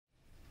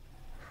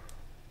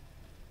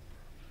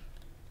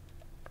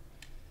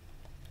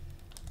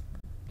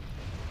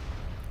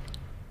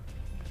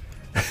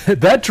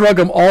That drug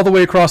him all the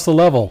way across the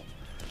level.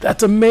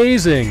 That's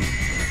amazing.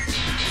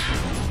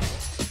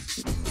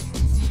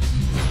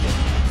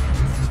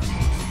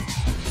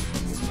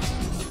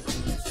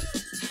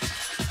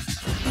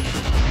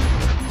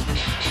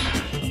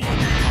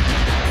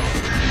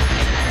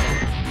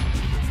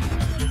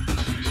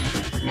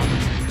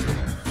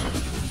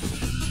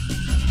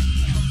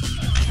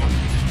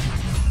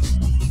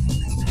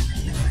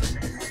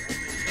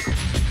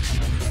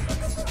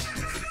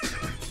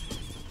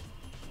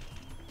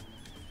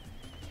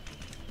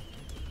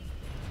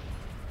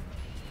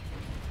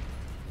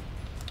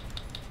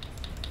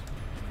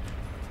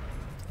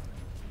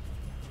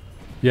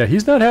 Yeah,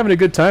 he's not having a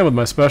good time with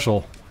my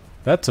special.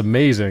 That's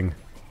amazing.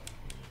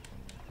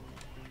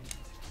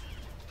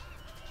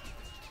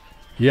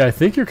 Yeah, I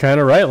think you're kind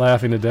of right,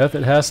 laughing to death.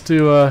 It has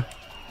to,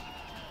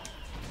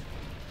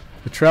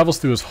 it travels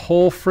through his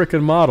whole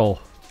frickin'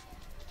 model.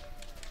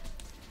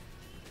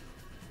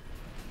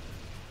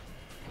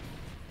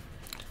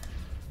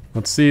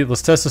 Let's see,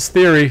 let's test this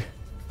theory.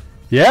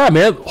 Yeah,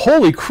 man,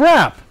 holy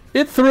crap!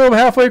 It threw him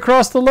halfway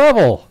across the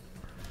level!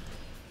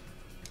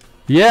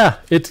 Yeah,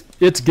 it's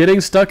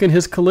getting stuck in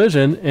his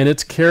collision, and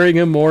it's carrying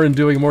him more and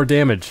doing more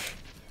damage.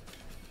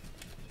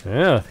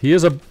 Yeah, he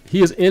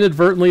is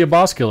inadvertently a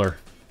boss killer.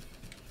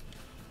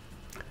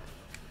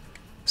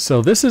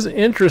 So this is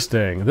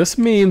interesting. This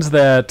means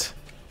that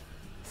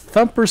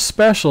Thumper's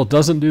special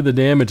doesn't do the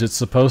damage it's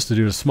supposed to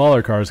do to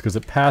smaller cars because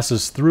it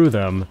passes through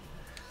them,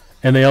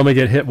 and they only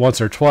get hit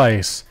once or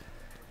twice.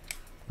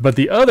 But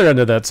the other end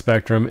of that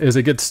spectrum is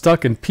it gets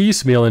stuck in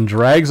Piecemeal and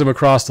drags them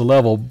across the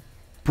level,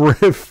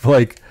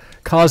 like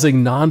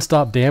causing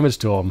non-stop damage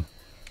to him.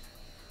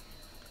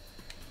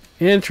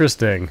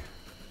 Interesting.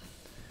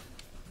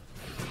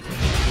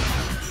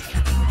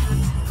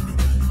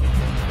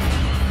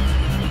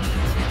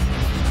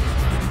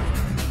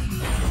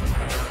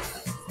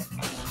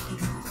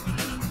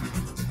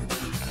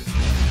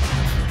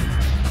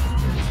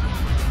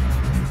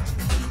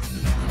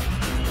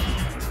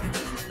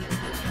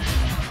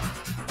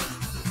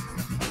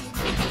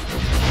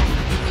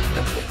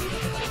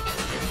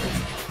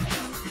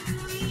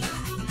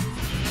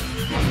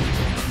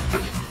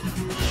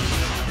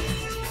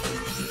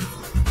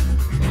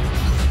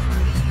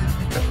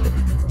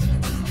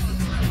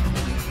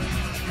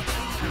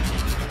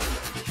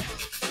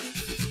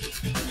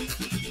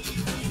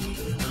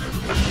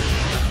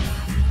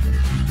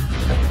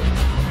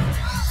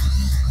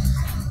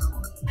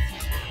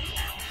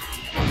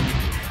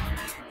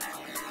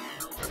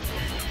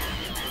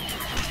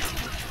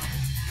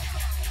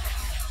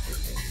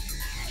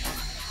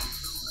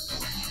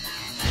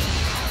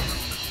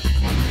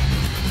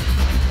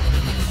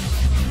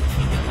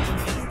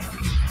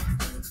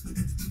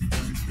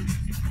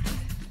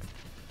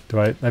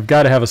 I've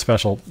got to have a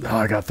special. Oh,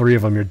 I got 3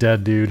 of them. You're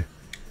dead, dude.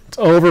 It's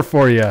over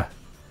for you.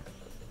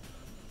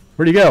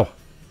 Where'd he go?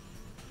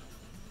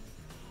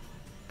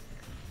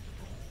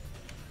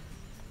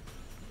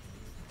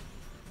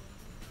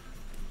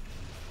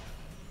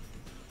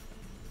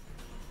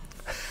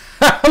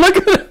 Look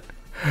at it.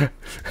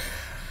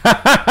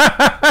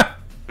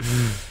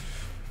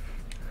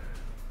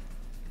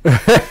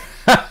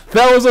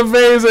 That was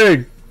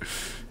amazing.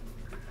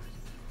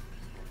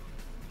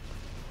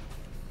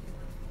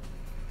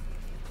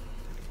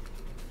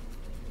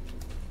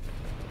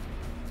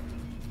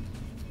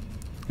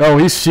 Oh,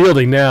 he's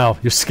shielding now.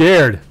 You're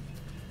scared.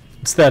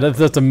 It's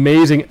that's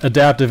amazing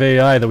adaptive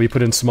AI that we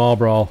put in Small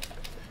Brawl.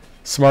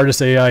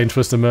 Smartest AI in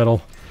Twisted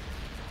Metal.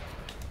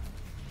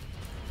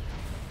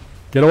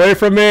 Get away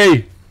from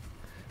me!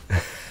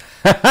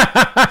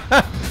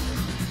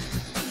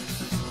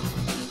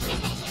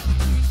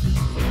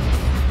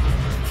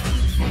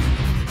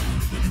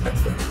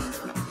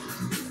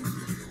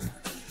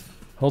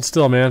 Hold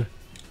still, man.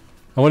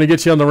 I want to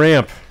get you on the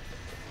ramp.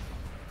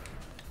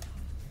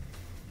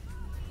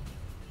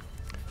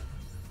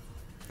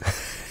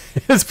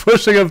 It's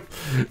pushing him.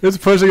 It's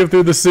pushing him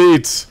through the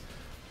seats.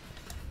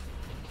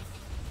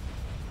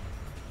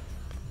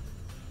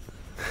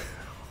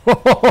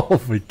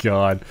 Oh my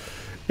god,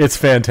 it's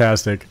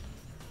fantastic.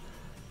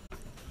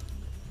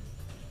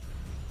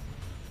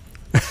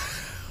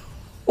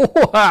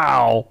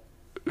 Wow!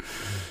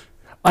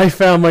 I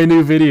found my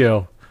new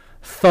video,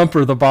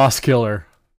 Thumper the Boss Killer.